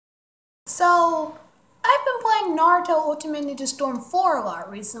So, I've been playing Naruto Ultimate Ninja Storm 4 a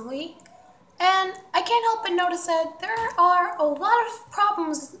lot recently, and I can't help but notice that there are a lot of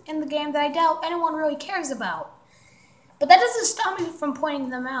problems in the game that I doubt anyone really cares about. But that doesn't stop me from pointing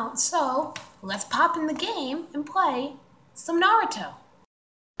them out, so let's pop in the game and play some Naruto.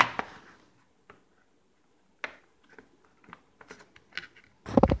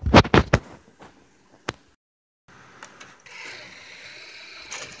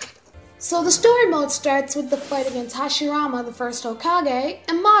 So the story mode starts with the fight against Hashirama, the first Hokage,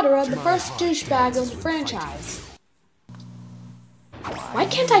 and Madara, the first douchebag of the franchise. Why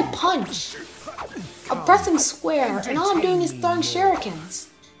can't I punch? I'm pressing square, and all I'm doing is throwing shurikens.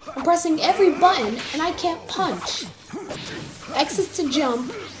 I'm pressing every button, and I can't punch. X is to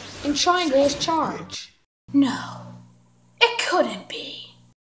jump, and triangle is charge. No, it couldn't be.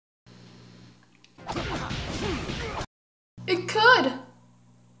 It could.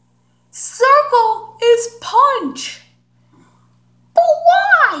 Circle is punch. But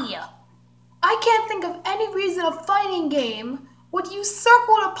why? I can't think of any reason a fighting game would use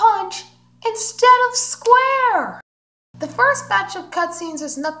circle to punch instead of square. The first batch of cutscenes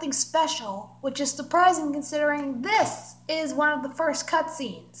is nothing special, which is surprising considering this is one of the first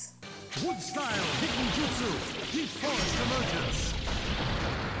cutscenes. Wood style hidden jutsu, deep forest emergence.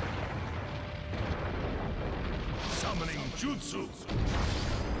 Summoning jutsu.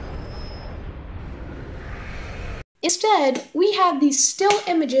 Instead, we have these still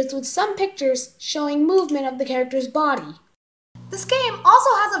images with some pictures showing movement of the character's body. This game also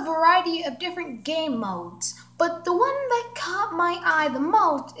has a variety of different game modes, but the one that caught my eye the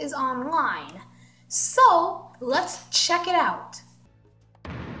most is online. So, let's check it out.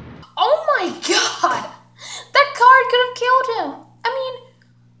 Oh my god! That card could have killed him! I mean,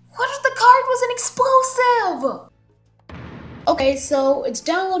 what if the card was an explosive? Okay, so it's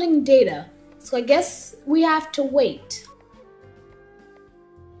downloading data. So I guess we have to wait.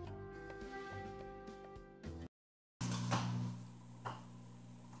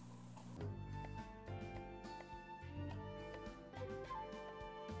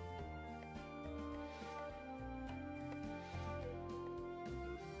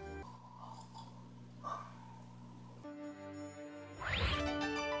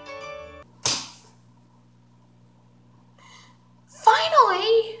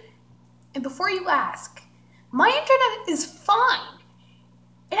 Finally! And before you ask, my internet is fine.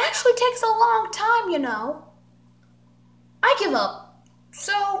 It actually takes a long time, you know. I give up.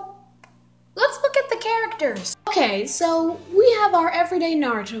 So, let's look at the characters. Okay, so we have our everyday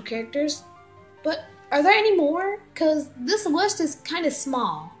Naruto characters, but are there any more? Because this list is kind of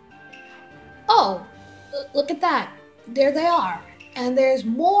small. Oh, look at that. There they are. And there's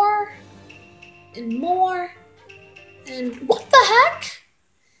more, and more, and what the heck?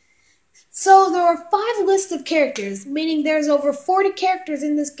 So there are 5 lists of characters, meaning there's over 40 characters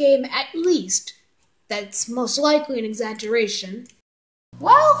in this game at least. That's most likely an exaggeration.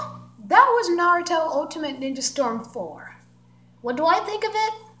 Well, that was Naruto Ultimate Ninja Storm 4. What do I think of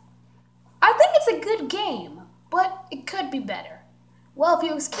it? I think it's a good game, but it could be better. Well, if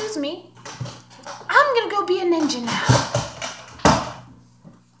you excuse me, I'm gonna go be a ninja now.